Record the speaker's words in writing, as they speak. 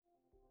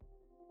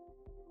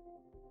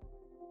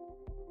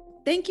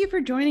Thank you for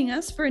joining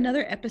us for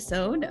another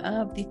episode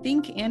of the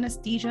Think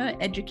Anesthesia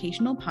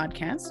Educational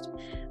Podcast.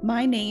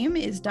 My name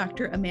is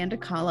Dr. Amanda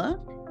Kalla.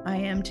 I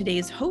am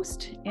today's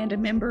host and a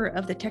member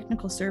of the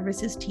technical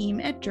services team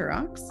at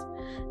Jurox.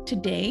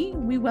 Today,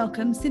 we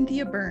welcome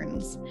Cynthia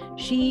Burns.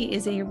 She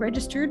is a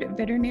registered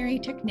veterinary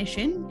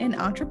technician and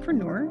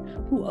entrepreneur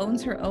who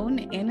owns her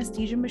own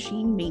anesthesia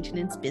machine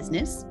maintenance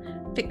business,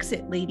 Fix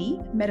It Lady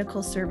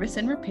Medical Service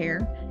and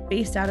Repair,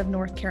 based out of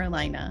North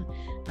Carolina.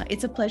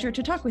 It's a pleasure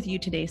to talk with you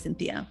today,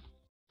 Cynthia.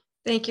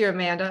 Thank you,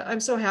 Amanda. I'm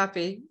so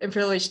happy and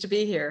privileged to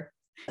be here.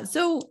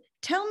 So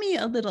tell me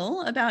a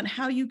little about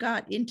how you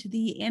got into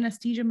the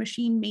anesthesia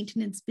machine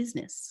maintenance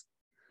business.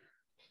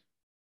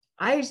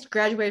 I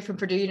graduated from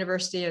Purdue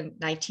University in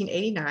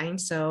 1989.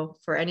 So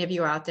for any of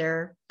you out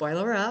there,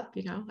 boiler up,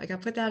 I got to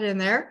put that in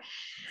there.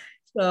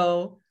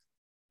 So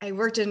I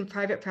worked in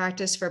private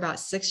practice for about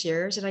 6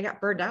 years and I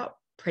got burned out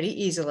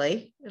pretty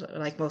easily,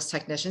 like most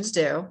technicians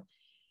do.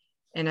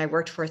 And I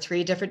worked for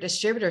 3 different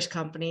distributors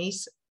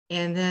companies.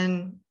 And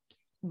then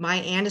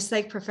my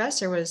anesthetic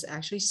professor was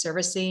actually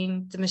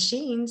servicing the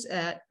machines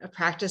at a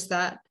practice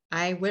that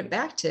I went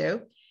back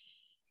to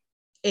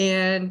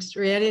and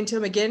ran into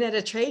him again at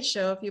a trade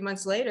show a few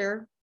months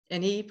later.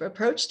 And he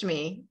approached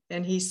me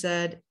and he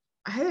said,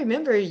 "I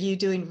remember you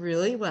doing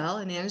really well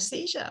in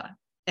anesthesia."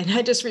 And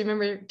I just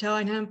remember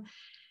telling him,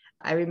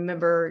 I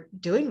remember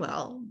doing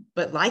well,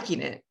 but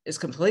liking it is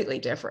completely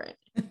different.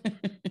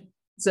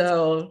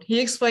 So he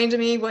explained to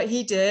me what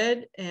he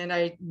did, and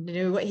I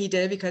knew what he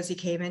did because he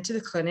came into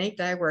the clinic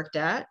that I worked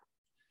at,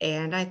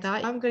 and I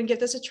thought, I'm going to give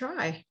this a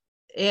try.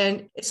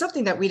 And it's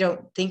something that we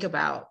don't think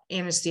about,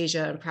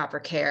 anesthesia and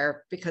proper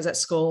care, because at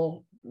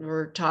school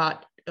we're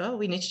taught, oh,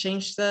 we need to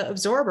change the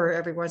absorber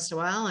every once in a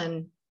while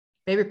and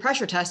maybe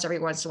pressure test every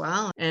once in a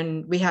while.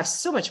 And we have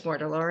so much more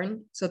to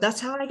learn. So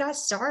that's how I got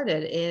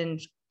started. And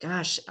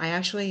gosh, I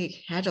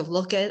actually had to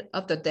look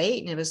up the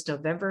date, and it was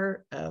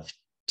November of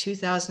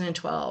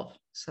 2012.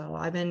 So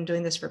I've been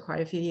doing this for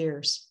quite a few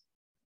years.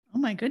 Oh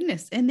my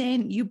goodness. And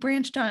then you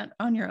branched out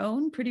on your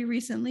own pretty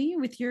recently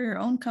with your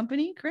own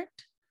company,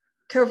 correct?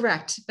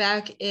 Correct.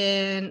 Back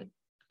in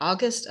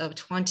August of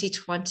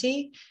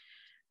 2020,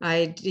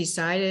 I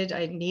decided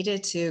I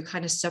needed to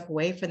kind of step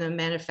away from the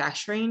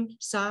manufacturing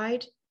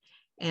side,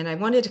 and I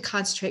wanted to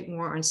concentrate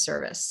more on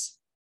service.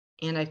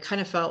 And I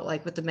kind of felt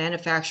like with the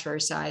manufacturer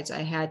sides,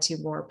 I had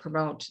to more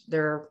promote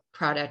their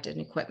product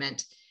and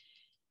equipment.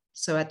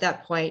 So at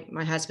that point,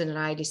 my husband and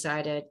I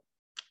decided,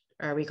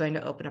 are we going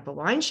to open up a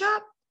wine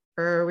shop,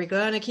 or are we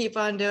going to keep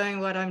on doing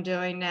what I'm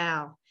doing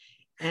now?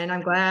 And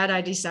I'm glad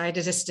I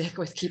decided to stick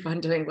with keep on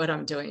doing what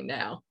I'm doing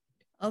now.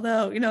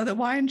 Although, the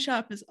wine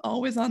shop is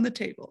always on the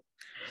table.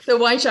 The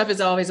wine shop is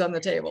always on the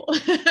table.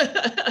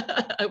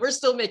 We're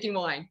still making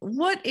wine.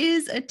 What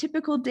is a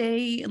typical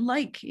day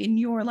like in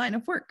your line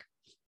of work?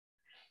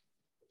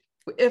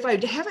 If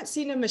I haven't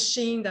seen a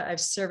machine that I've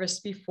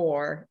serviced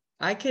before,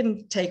 I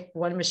can take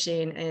one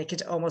machine and it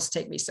could almost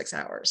take me 6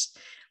 hours.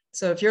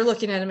 So if you're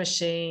looking at a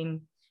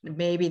machine,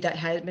 maybe that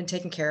had been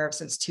taken care of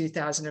since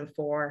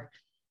 2004,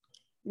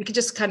 you could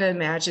just kind of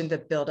imagine the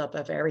buildup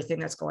of everything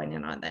that's going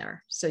on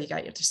there. So you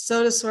got your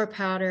soda sore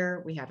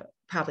powder. We have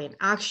probably an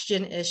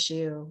oxygen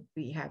issue.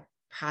 We have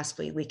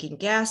possibly leaking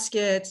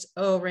gaskets,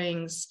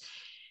 O-rings.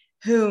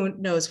 Who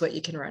knows what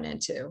you can run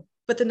into?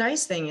 But the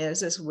nice thing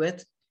is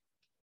with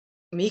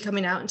me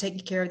coming out and taking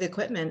care of the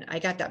equipment, I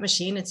got that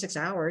machine in 6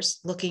 hours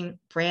looking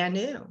brand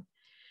new.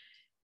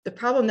 The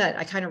problem that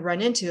I kind of run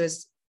into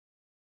is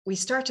we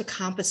start to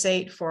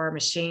compensate for our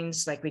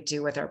machines like we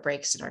do with our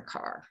brakes in our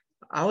car.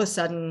 All of a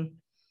sudden,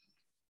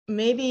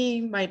 maybe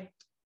my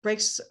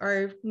brakes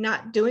are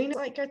not doing it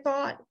like I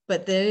thought,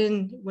 but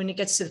then when it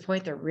gets to the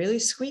point they're really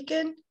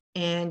squeaking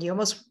and you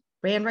almost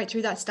ran right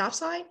through that stop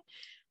sign,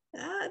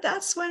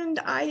 that's when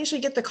I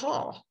usually get the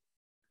call.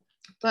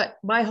 But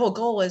my whole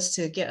goal is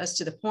to get us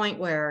to the point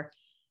where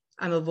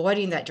I'm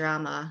avoiding that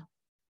drama.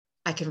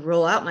 I can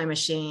roll out my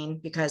machine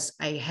because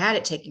I had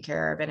it taken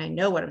care of and I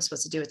know what I'm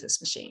supposed to do with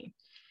this machine.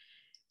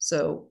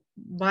 So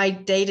my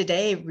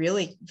day-to-day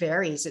really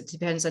varies. It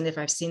depends on if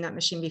I've seen that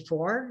machine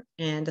before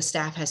and the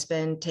staff has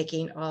been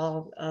taking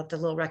all of the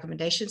little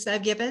recommendations that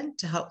I've given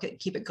to help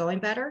keep it going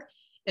better.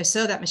 If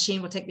so, that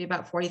machine will take me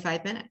about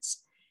 45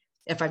 minutes.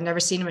 If I've never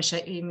seen a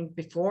machine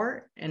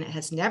before and it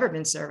has never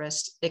been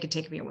serviced, it could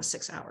take me almost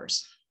 6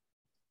 hours.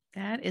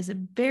 That is a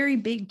very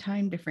big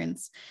time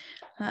difference.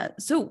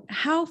 So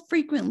how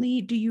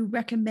frequently do you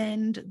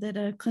recommend that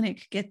a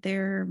clinic get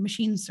their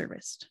machines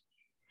serviced?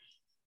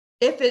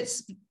 If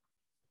it's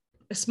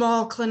a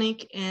small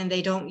clinic and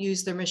they don't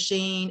use their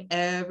machine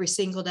every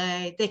single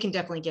day, they can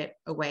definitely get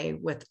away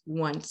with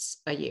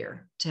once a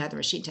year to have the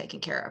machine taken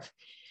care of.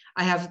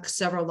 I have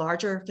several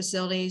larger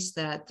facilities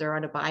that they're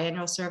on a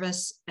biannual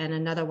service, and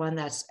another one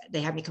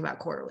they have me come out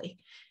quarterly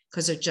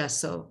because they're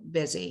just so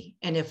busy.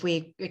 And if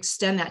we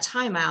extend that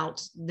time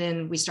out,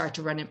 then we start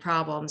to run into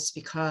problems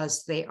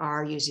because they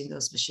are using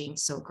those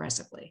machines so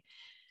aggressively.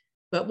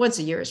 But once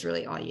a year is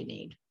really all you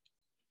need.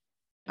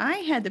 I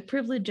had the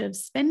privilege of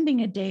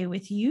spending a day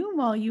with you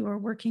while you were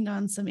working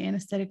on some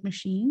anesthetic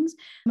machines.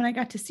 When I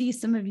got to see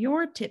some of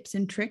your tips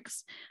and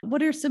tricks,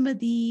 what are some of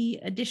the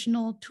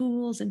additional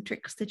tools and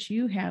tricks that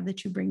you have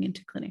that you bring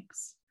into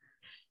clinics?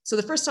 So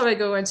the first time I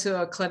go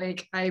into a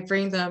clinic, I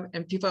bring them,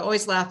 and people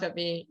always laugh at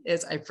me,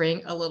 is I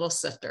bring a little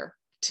sifter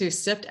to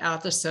sift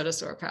out the soda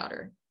sore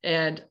powder.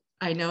 And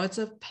I know it's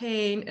a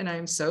pain, and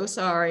I'm so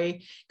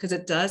sorry, because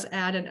it does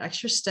add an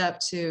extra step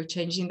to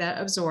changing that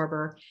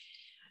absorber.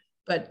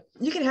 But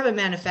you can have a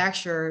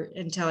manufacturer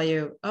and tell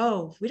you,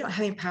 oh, we don't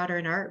have any powder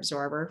in our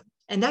absorber.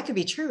 And that could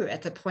be true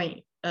at the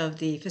point of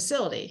the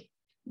facility.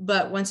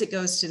 But once it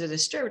goes to the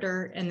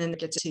distributor and then it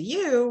gets to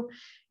you,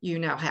 you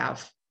now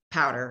have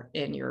powder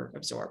in your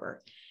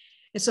absorber.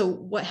 And so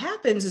what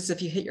happens is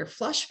if you hit your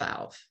flush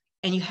valve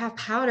and you have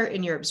powder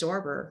in your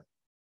absorber,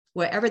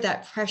 whatever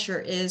that pressure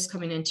is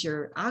coming into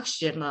your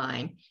oxygen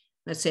line,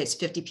 let's say it's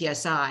 50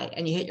 PSI,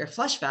 and you hit your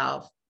flush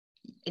valve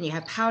and you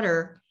have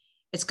powder,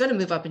 it's going to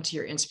move up into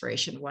your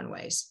inspiration one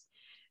ways.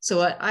 So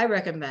what I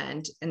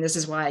recommend, and this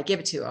is why I give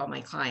it to all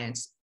my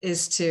clients,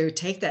 is to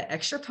take that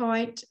extra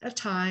point of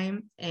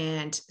time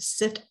and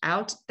sift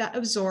out that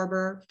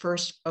absorber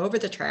first over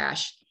the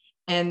trash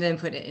and then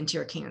put it into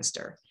your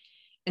canister.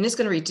 And it's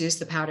going to reduce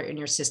the powder in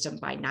your system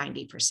by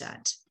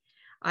 90%.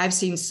 I've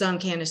seen some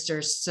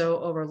canisters so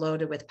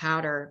overloaded with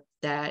powder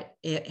that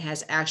it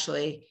has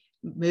actually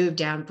move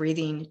down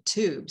breathing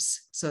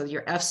tubes. So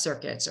your F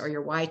circuits or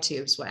your Y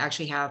tubes will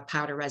actually have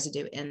powder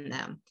residue in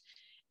them.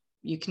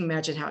 You can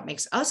imagine how it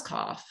makes us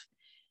cough.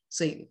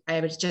 So I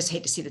would just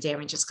hate to see the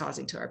damage it's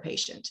causing to our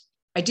patient.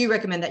 I do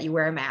recommend that you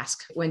wear a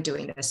mask when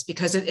doing this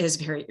because it is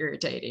very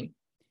irritating.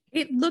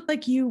 It looked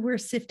like you were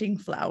sifting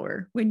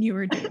flour when you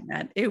were doing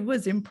that. It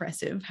was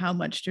impressive how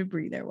much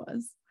debris there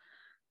was.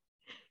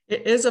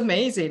 It is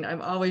amazing.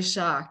 I'm always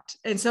shocked.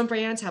 And some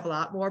brands have a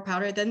lot more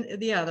powder than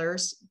the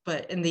others,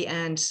 but in the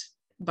end,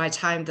 by the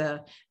time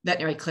the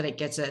veterinary clinic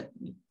gets it,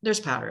 there's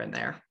powder in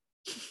there.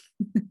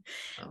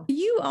 So.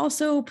 You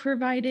also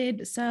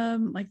provided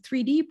some like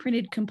 3D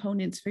printed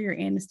components for your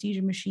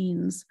anesthesia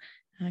machines.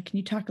 Can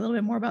you talk a little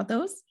bit more about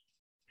those?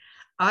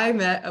 I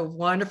met a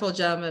wonderful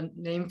gentleman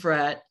named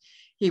Brett.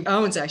 He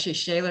owns actually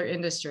Shaler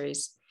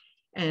Industries.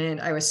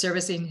 And I was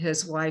servicing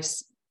his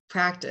wife's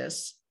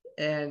practice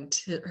and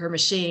her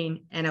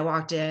machine. And I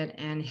walked in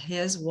and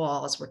his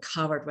walls were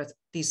covered with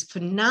these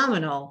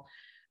phenomenal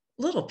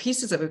little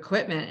pieces of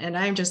equipment. And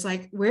I'm just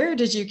like, where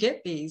did you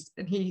get these?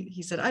 And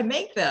he said, I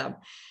make them.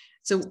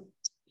 So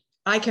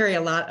I carry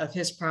a lot of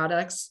his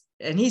products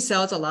and he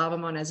sells a lot of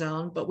them on his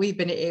own, but we've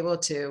been able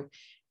to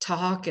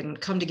talk and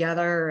come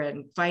together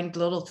and find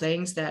little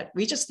things that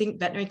we just think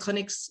veterinary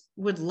clinics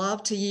would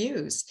love to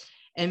use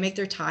and make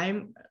their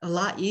time a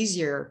lot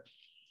easier.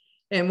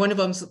 And one of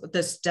them's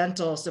this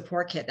dental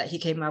support kit that he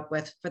came up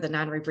with for the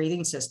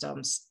non-rebreathing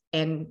systems.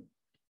 And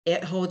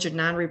it holds your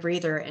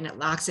non-rebreather and it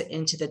locks it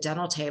into the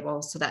dental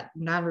table so that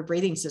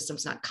non-rebreathing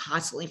system's not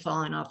constantly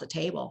falling off the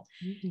table.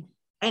 Mm-hmm.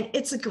 And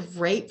it's a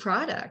great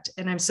product.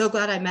 And I'm so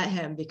glad I met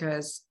him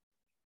because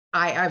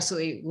I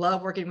absolutely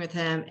love working with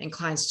him and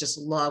clients just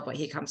love what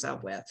he comes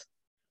up with.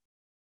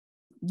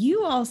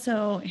 You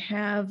also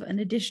have an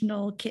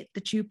additional kit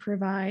that you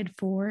provide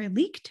for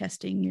leak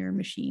testing your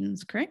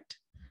machines, correct?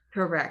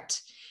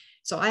 Correct.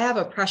 So I have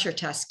a pressure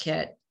test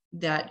kit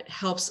that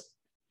helps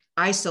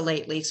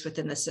isolate leaks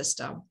within the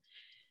system.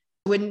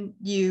 When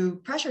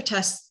you pressure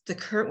test the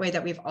current way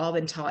that we've all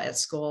been taught at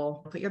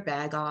school, put your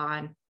bag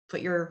on,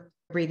 put your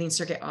breathing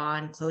circuit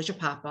on, close your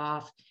pop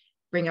off,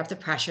 bring up the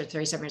pressure,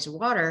 30 centimeters of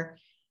water.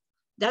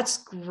 That's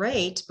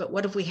great, but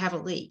what if we have a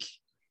leak?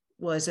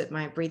 Was it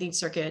my breathing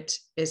circuit?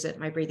 Is it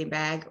my breathing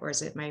bag? Or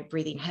is it my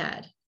breathing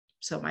head?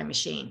 So my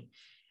machine.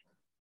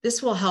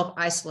 This will help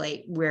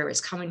isolate where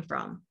it's coming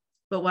from.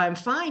 But what I'm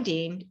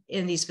finding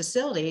in these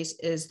facilities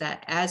is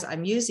that as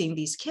I'm using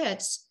these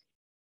kits,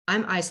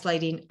 I'm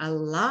isolating a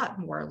lot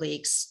more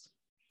leaks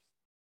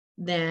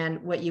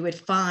than what you would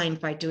find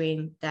by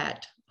doing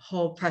that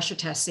whole pressure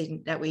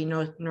testing that we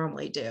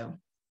normally do.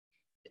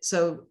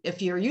 So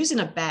if you're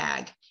using a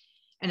bag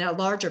and a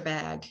larger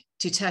bag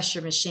to test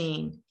your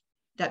machine,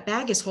 that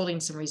bag is holding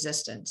some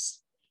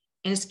resistance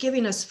and it's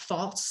giving us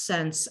false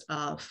sense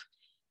of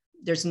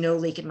there's no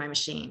leak in my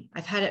machine.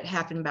 I've had it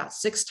happen about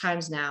 6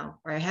 times now,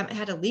 where I haven't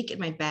had a leak in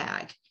my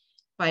bag,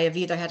 but I've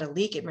either had a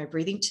leak in my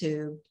breathing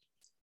tube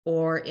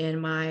or in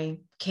my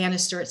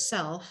canister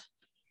itself,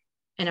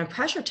 and I'm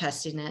pressure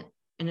testing it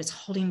and it's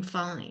holding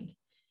fine.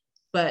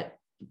 But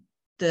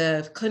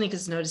the clinic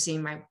is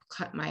noticing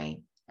my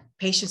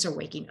patients are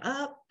waking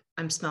up,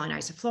 I'm smelling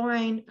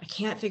isoflurane, I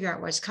can't figure out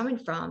where it's coming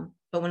from.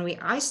 But when we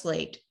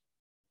isolate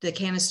the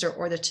canister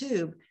or the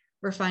tube,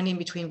 we're finding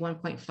between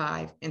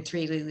 1.5 and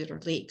 3 liter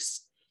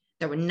leaks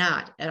that were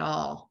not at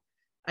all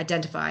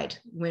identified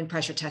when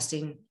pressure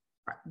testing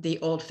the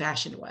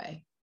old-fashioned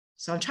way.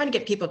 So I'm trying to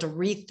get people to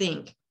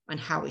rethink on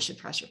how we should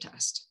pressure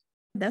test.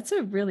 That's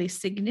a really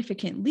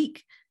significant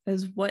leak,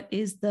 because what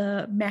is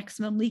the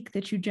maximum leak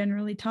that you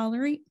generally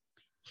tolerate?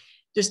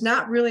 There's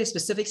not really a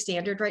specific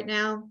standard right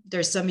now.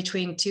 There's some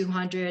between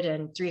 200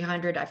 and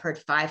 300. I've heard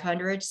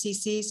 500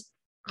 cc's.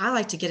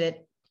 I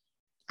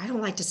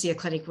don't like to see a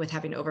clinic with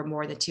having over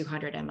more than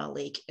 200 ml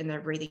leak in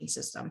their breathing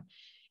system.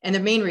 And the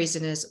main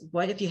reason is,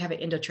 what if you have an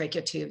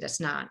endotracheal tube that's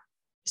not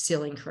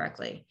sealing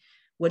correctly?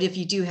 What if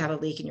you do have a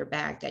leak in your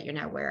bag that you're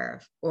not aware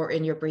of, or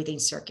in your breathing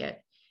circuit?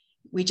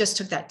 We just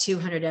took that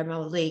 200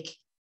 ml leak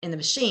in the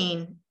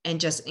machine and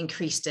just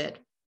increased it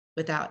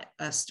without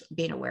us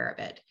being aware of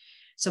it.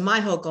 So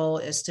my whole goal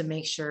is to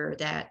make sure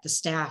that the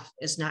staff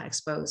is not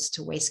exposed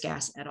to waste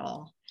gas at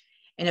all.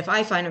 And if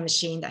I find a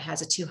machine that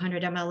has a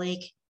 200 ml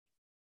leak,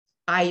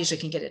 I usually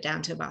can get it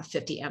down to about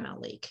 50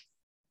 ml leak.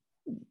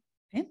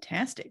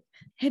 Fantastic.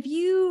 Have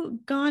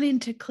you gone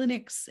into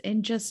clinics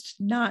and just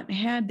not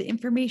had the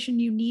information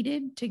you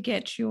needed to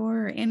get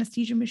your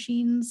anesthesia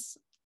machines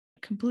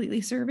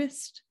completely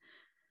serviced?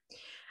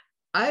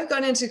 I've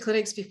gone into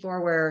clinics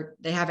before where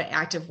they have an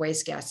active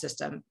waste gas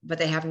system, but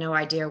they have no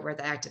idea where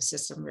the active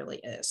system really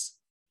is.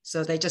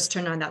 So they just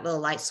turn on that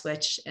little light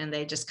switch and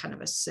they just kind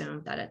of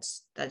assume that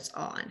it's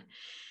on.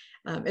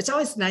 It's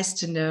always nice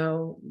to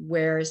know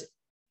where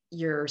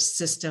your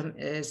system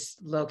is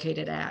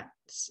located at.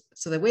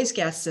 So the waste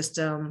gas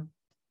system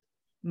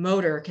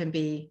motor can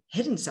be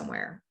hidden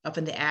somewhere up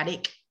in the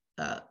attic,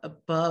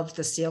 above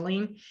the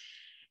ceiling.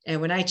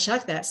 And when I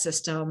check that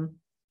system,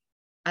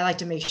 I like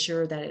to make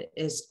sure that it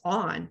is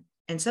on.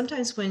 And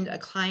sometimes when a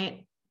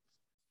client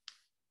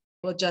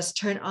will just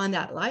turn on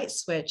that light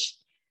switch,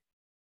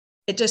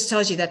 it just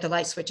tells you that the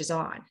light switch is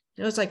on.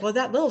 And it's like, well,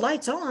 that little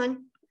light's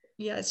on.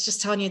 Yeah, it's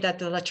just telling you that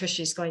the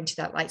electricity is going to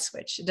that light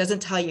switch. It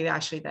doesn't tell you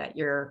actually that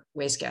your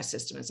waste gas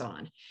system is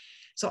on.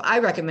 So I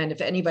recommend, if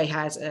anybody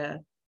has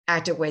an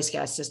active waste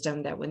gas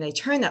system, that when they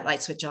turn that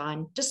light switch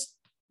on, just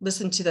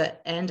listen to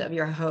the end of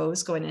your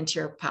hose going into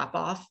your pop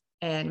off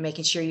and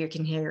making sure you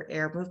can hear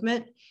air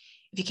movement.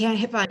 If you can't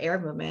hit on air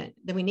movement,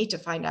 then we need to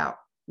find out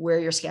where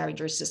your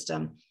scavenger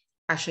system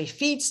actually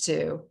feeds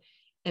to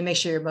and make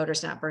sure your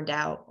motor's not burned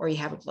out or you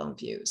have a blown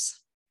fuse.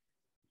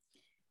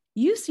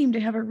 You seem to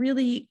have a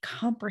really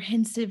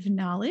comprehensive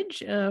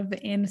knowledge of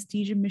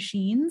anesthesia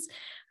machines.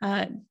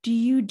 Do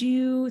you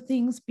do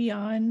things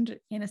beyond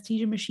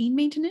anesthesia machine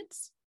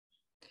maintenance?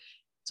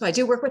 So I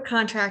do work with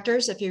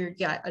contractors if you've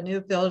got a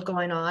new build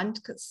going on,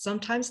 because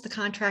sometimes the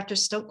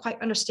contractors don't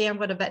quite understand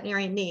what a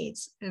veterinarian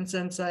needs. And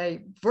since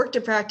I worked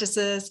in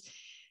practices,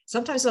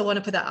 sometimes they'll want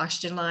to put that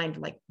oxygen line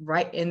like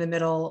right in the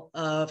middle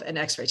of an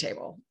x-ray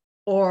table,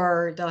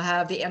 or they'll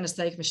have the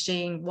anesthetic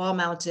machine wall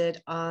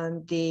mounted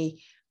on the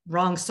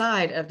wrong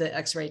side of the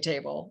x-ray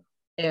table.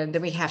 And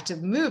then we have to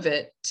move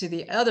it to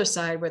the other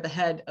side where the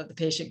head of the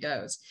patient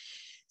goes.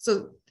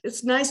 So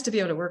it's nice to be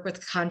able to work with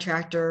the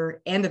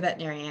contractor and the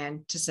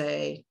veterinarian to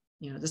say,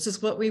 this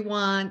is what we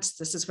want.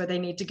 This is where they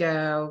need to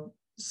go.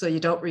 So you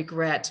don't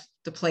regret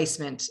the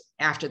placement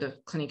after the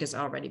clinic is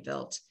already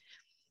built.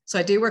 So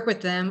I do work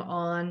with them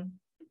on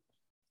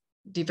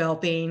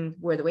developing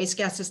where the waste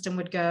gas system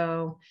would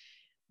go,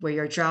 where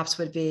your drops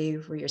would be,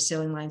 where your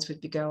sealing lines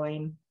would be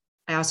going.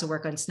 I also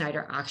work on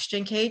Snyder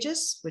oxygen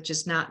cages, which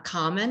is not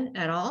common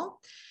at all.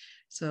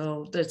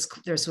 So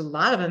there's a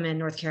lot of them in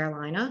North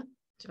Carolina.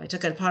 So I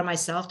took it upon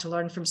myself to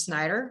learn from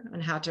Snyder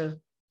on how to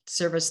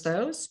service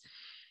those.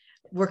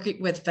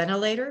 Working with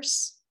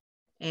ventilators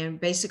and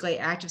basically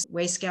active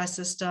waste gas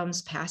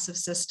systems, passive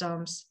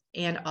systems,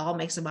 and all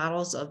makes and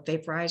models of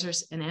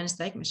vaporizers and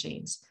anesthetic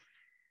machines.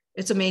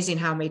 It's amazing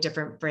how many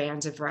different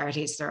brands and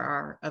varieties there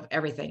are of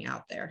everything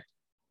out there.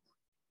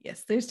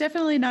 Yes, there's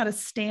definitely not a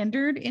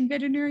standard in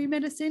veterinary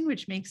medicine,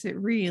 which makes it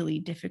really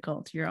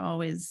difficult. You're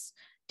always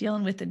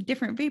dealing with a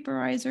different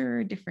vaporizer,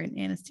 a different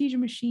anesthesia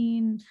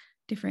machine,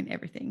 different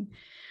everything.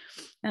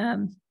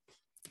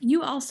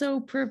 You also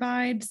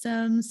provide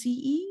some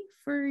CE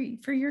for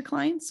your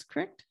clients,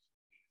 correct?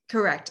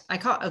 Correct. I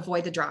call it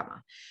avoid the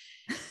drama,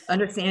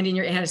 understanding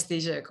your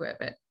anesthesia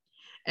equipment.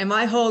 And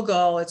my whole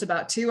goal, it's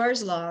about 2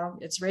 hours long.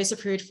 It's race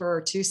approved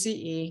for 2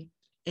 CE.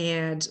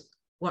 And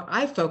what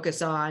I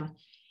focus on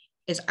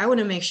is I want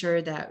to make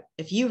sure that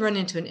if you run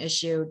into an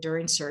issue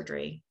during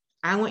surgery,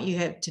 I want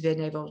you to be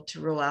able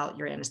to rule out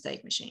your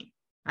anesthetic machine.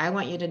 I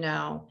want you to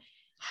know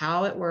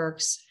how it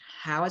works,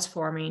 how it's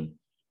forming,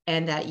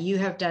 and that you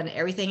have done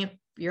everything in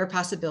your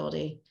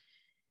possibility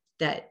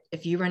that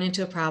if you run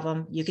into a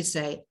problem, you could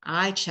say,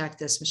 I checked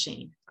this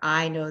machine.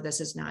 I know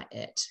this is not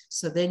it.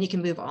 So then you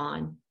can move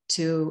on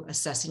to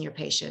assessing your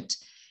patient.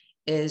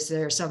 Is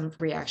there some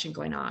reaction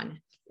going on?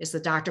 Is the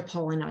doctor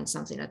pulling on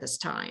something at this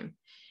time?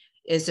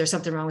 Is there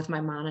something wrong with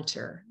my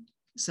monitor?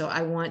 So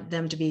I want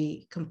them to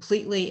be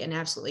completely and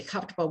absolutely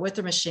comfortable with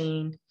the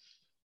machine.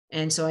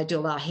 And so I do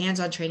a lot of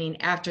hands-on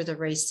training after the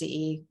RACE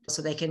CE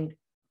so they can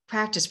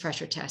practice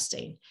pressure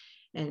testing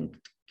and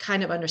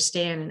kind of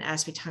understand and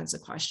ask me tons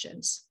of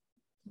questions.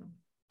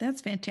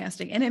 That's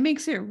fantastic. And it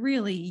makes it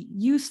really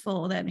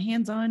useful, that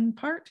hands-on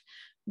part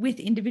with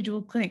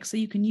individual clinics, so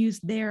you can use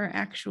their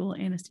actual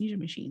anesthesia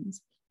machines.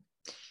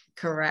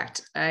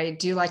 Correct. I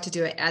do like to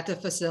do it at the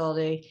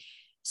facility.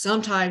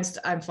 Sometimes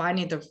I'm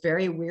finding the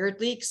very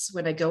weird leaks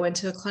when I go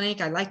into a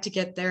clinic. I like to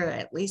get there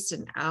at least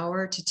an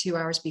hour to 2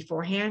 hours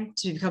beforehand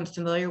to become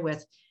familiar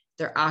with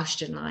their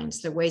oxygen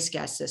lines, their waste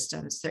gas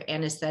systems, their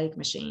anesthetic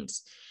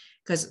machines.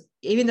 Because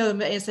even though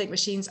the anesthetic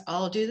machines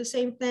all do the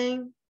same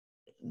thing,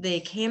 the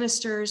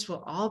canisters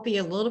will all be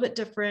a little bit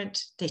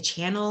different. They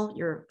channel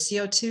your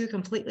CO2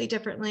 completely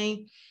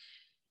differently.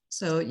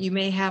 So you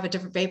may have a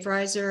different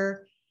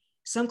vaporizer.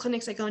 Some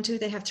clinics I go into,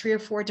 they have 3 or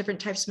 4 different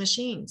types of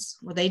machines.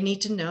 Well, they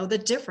need to know the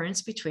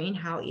difference between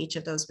how each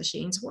of those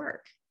machines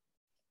work.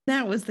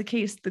 That was the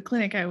case. The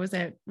clinic I was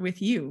at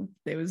with you,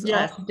 there was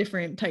Yes. all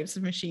different types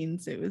of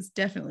machines. It was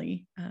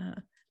definitely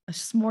a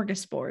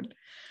smorgasbord.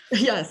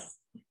 Yes.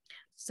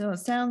 So it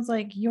sounds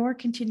like your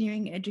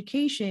continuing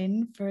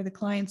education for the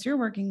clients you're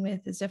working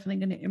with is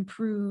definitely going to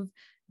improve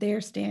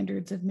their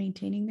standards of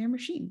maintaining their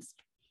machines.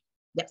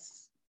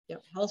 Yes.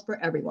 Yep. Health for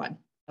everyone.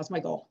 That's my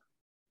goal.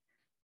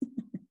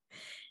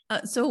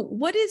 So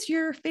what is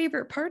your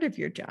favorite part of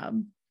your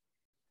job?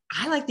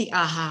 I like the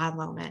aha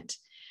moment.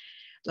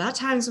 A lot of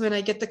times when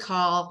I get the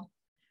call,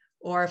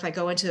 or if I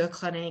go into a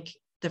clinic,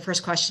 the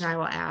first question I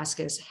will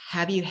ask is,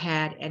 have you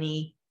had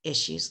any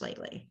issues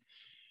lately?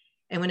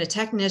 And when a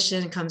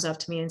technician comes up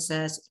to me and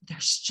says,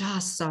 there's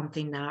just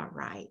something not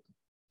right,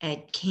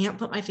 I can't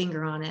put my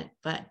finger on it,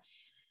 but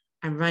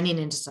I'm running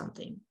into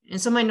something.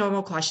 And so my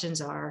normal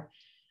questions are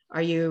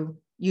you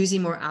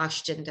using more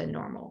oxygen than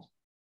normal?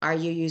 Are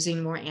you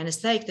using more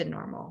anesthetic than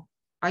normal?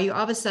 Are you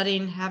all of a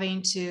sudden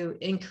having to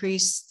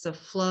increase the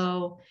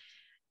flow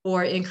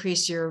or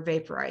increase your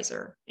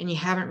vaporizer? And you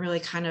haven't really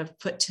kind of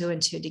put 2 and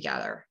 2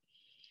 together.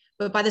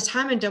 But by the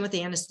time I'm done with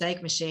the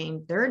anesthetic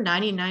machine, they're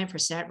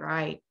 99%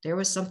 right. There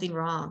was something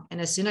wrong.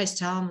 And as soon as I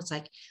tell them, it's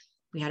like,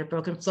 we had a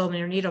broken flow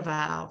meter needle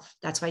valve.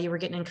 That's why you were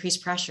getting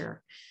increased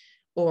pressure.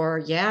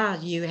 Or,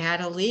 yeah, you had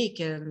a leak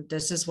and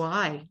this is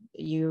why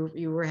you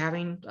were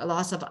having a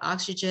loss of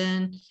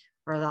oxygen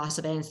or a loss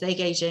of anesthetic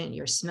agent.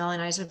 You're smelling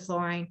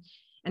isoflurane.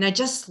 And I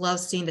just love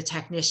seeing the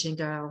technician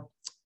go,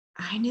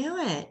 I knew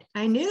it.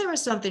 I knew there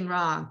was something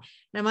wrong.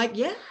 And I'm like,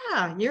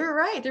 yeah, you're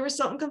right. There was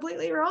something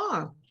completely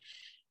wrong.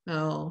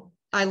 Oh,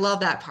 I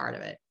love that part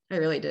of it. I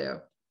really do.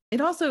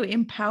 It also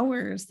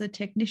empowers the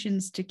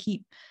technicians to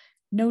keep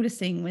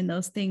noticing when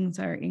those things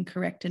are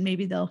incorrect, and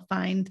maybe they'll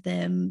find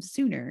them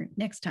sooner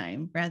next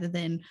time rather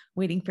than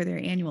waiting for their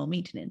annual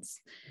maintenance.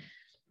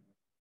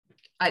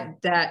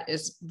 That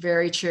is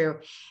very true.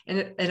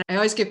 And I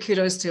always give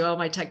kudos to all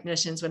my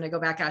technicians when I go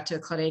back out to a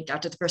clinic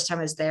after the first time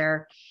I was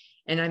there,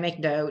 and I make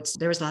notes.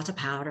 There was lots of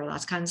powder,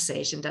 lots of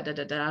condensation, da, da,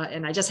 da, da.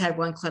 And I just had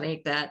one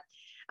clinic that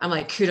I'm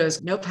like,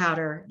 kudos, no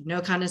powder, no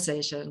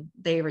condensation.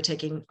 They were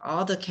taking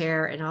all the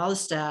care and all the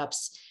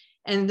steps,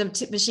 and the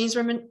machines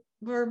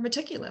were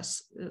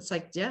meticulous. It's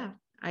like, yeah,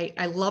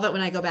 I love it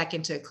when I go back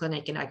into a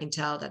clinic and I can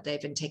tell that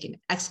they've been taking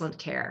excellent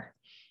care.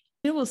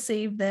 It will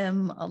save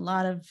them a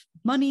lot of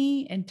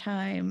money and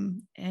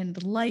time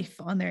and life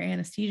on their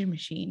anesthesia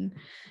machine.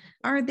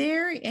 Are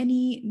there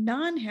any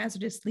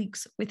non-hazardous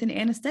leaks with an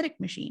anesthetic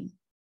machine?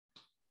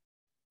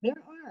 There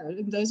are.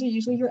 Those are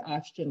usually your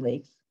oxygen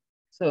leaks.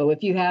 So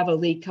if you have a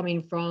leak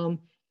coming from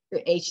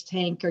your H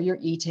tank or your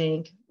E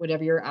tank,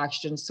 whatever your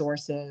oxygen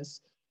source is,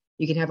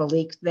 you can have a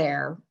leak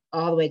there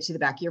all the way to the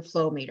back of your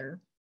flow meter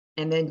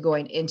and then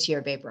going into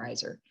your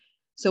vaporizer.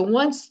 So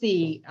once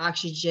the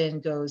oxygen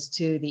goes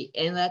to the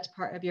inlet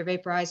part of your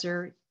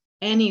vaporizer,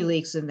 any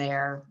leaks in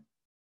there,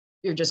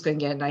 you're just going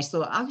to get a nice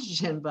little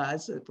oxygen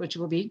buzz, which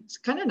will be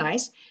kind of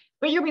nice,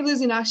 but you'll be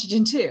losing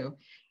oxygen too.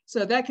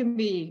 So that can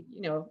be,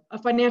 a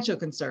financial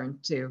concern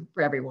too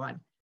for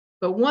everyone.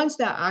 But once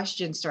that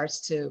oxygen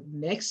starts to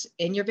mix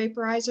in your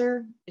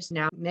vaporizer, it's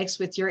now mixed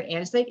with your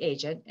anesthetic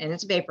agent and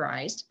it's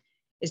vaporized,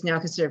 it's now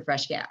considered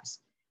fresh gas.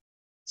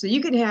 So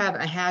you can have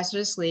a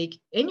hazardous leak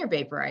in your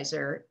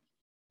vaporizer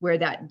where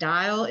that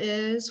dial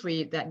is,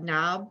 that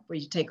knob where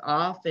you take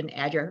off and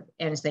add your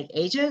anesthetic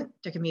agent.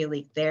 There can be a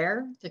leak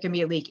there. There can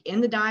be a leak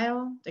in the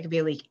dial. There can be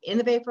a leak in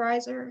the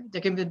vaporizer. There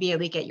can be a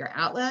leak at your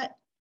outlet.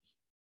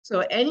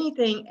 So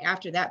anything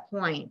after that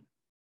point,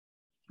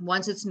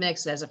 once it's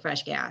mixed as a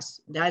fresh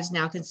gas, that is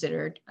now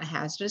considered a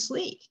hazardous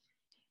leak.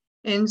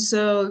 And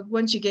so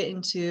once you get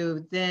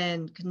into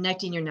then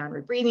connecting your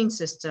non-rebreathing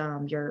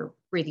system, your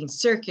breathing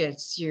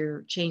circuits,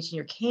 you're changing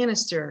your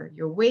canister,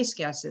 your waste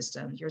gas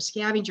system, your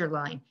scavenger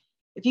line.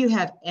 If you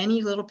have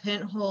any little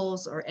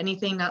pinholes or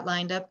anything not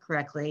lined up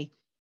correctly,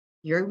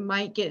 you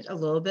might get a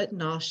little bit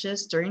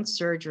nauseous during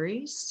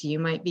surgeries. You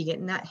might be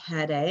getting that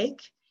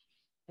headache.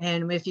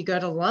 And if you go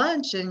to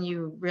lunch and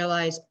you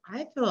realize,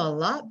 I feel a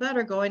lot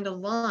better going to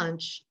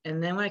lunch,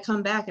 and then when I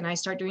come back and I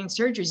start doing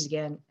surgeries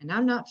again, and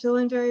I'm not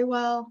feeling very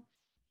well,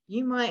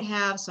 you might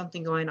have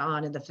something going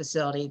on in the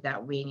facility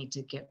that we need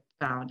to get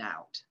found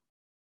out.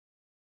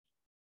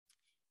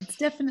 It's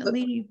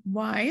definitely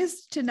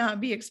wise to not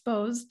be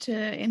exposed to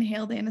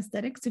inhaled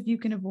anesthetics if you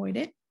can avoid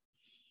it.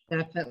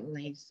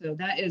 Definitely. So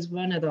that is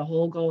one of the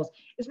whole goals.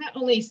 It's not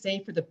only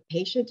safe for the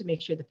patient to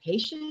make sure the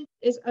patient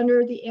is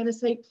under the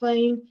anesthetic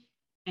plane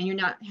and you're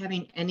not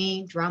having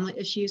any drama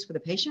issues for the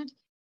patient,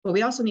 But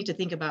we also need to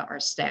think about our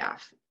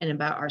staff and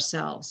about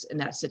ourselves in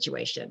that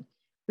situation.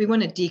 We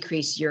want to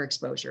decrease your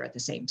exposure at the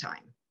same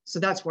time. So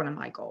that's one of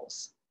my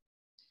goals.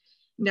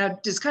 Now,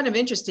 it's kind of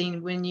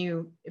interesting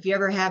if you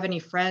ever have any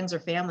friends or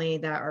family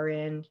that are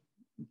in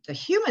the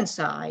human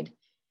side,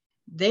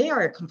 they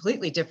are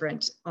completely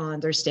different on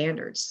their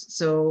standards.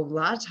 So a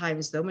lot of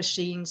times those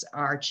machines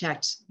are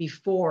checked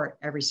before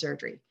every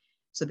surgery.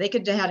 So they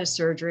could have had a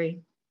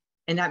surgery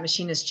and that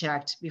machine is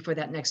checked before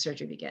that next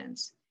surgery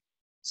begins.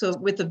 So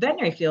with the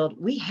veterinary field,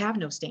 we have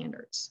no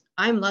standards.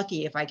 I'm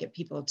lucky if I get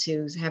people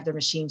to have their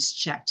machines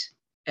checked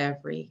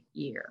every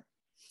year.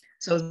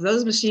 So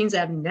those machines that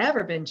have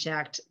never been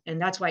checked, and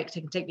that's why it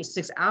can take me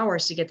 6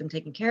 hours to get them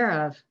taken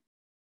care of,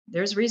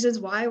 there's reasons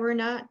why we're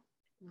not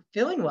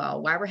feeling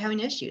well, why we're having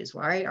issues,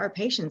 why our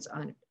patients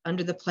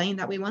under the plane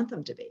that we want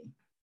them to be.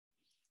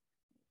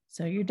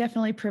 So you're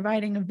definitely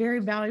providing a very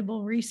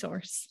valuable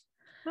resource.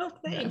 Oh,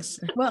 thanks.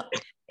 Well,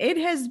 it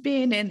has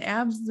been an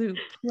absolute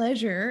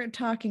pleasure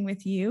talking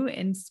with you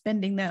and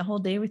spending that whole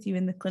day with you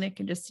in the clinic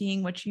and just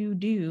seeing what you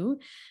do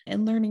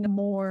and learning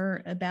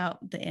more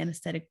about the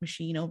anesthetic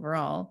machine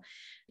overall.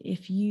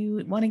 If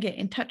you want to get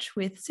in touch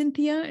with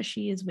Cynthia,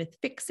 she is with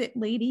Fix-It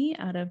Lady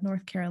out of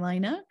North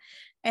Carolina.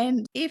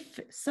 And if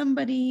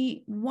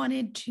somebody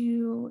wanted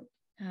to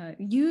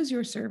use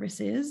your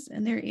services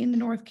and they're in the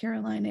North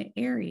Carolina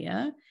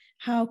area,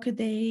 how could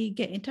they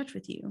get in touch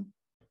with you?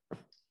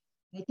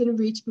 They can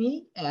reach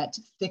me at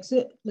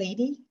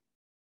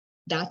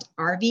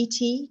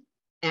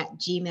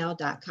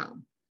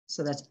fixitLady.rvt@gmail.com.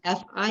 So that's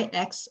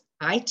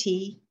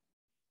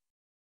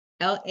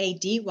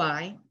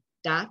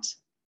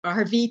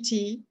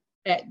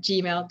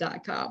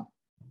FIXITLADY.RVT@gmail.com.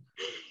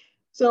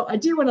 So I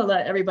do want to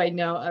let everybody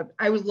know,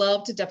 I would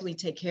love to definitely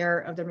take care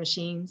of their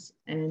machines.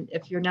 And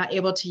if you're not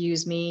able to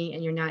use me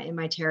and you're not in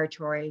my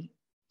territory,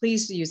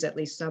 please use at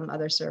least some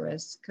other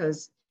service,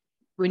 because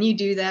when you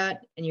do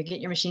that and you get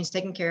your machines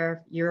taken care of,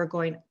 you're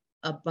going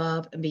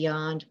above and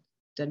beyond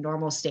the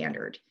normal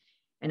standard.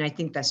 And I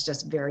think that's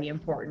just very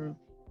important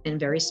and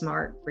very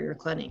smart for your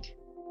clinic.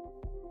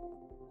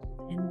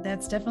 And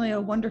that's definitely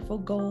a wonderful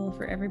goal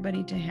for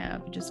everybody to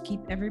have. Just keep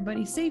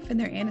everybody safe and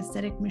their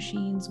anesthetic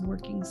machines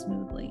working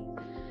smoothly.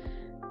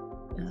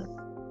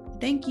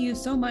 Thank you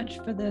so much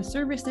for the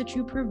service that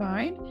you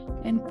provide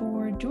and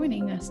for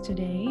joining us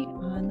today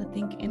on the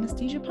Think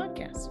Anesthesia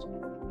podcast.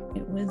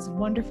 It was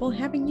wonderful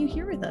having you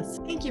here with us.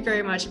 Thank you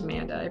very much,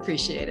 Amanda. I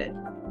appreciate it.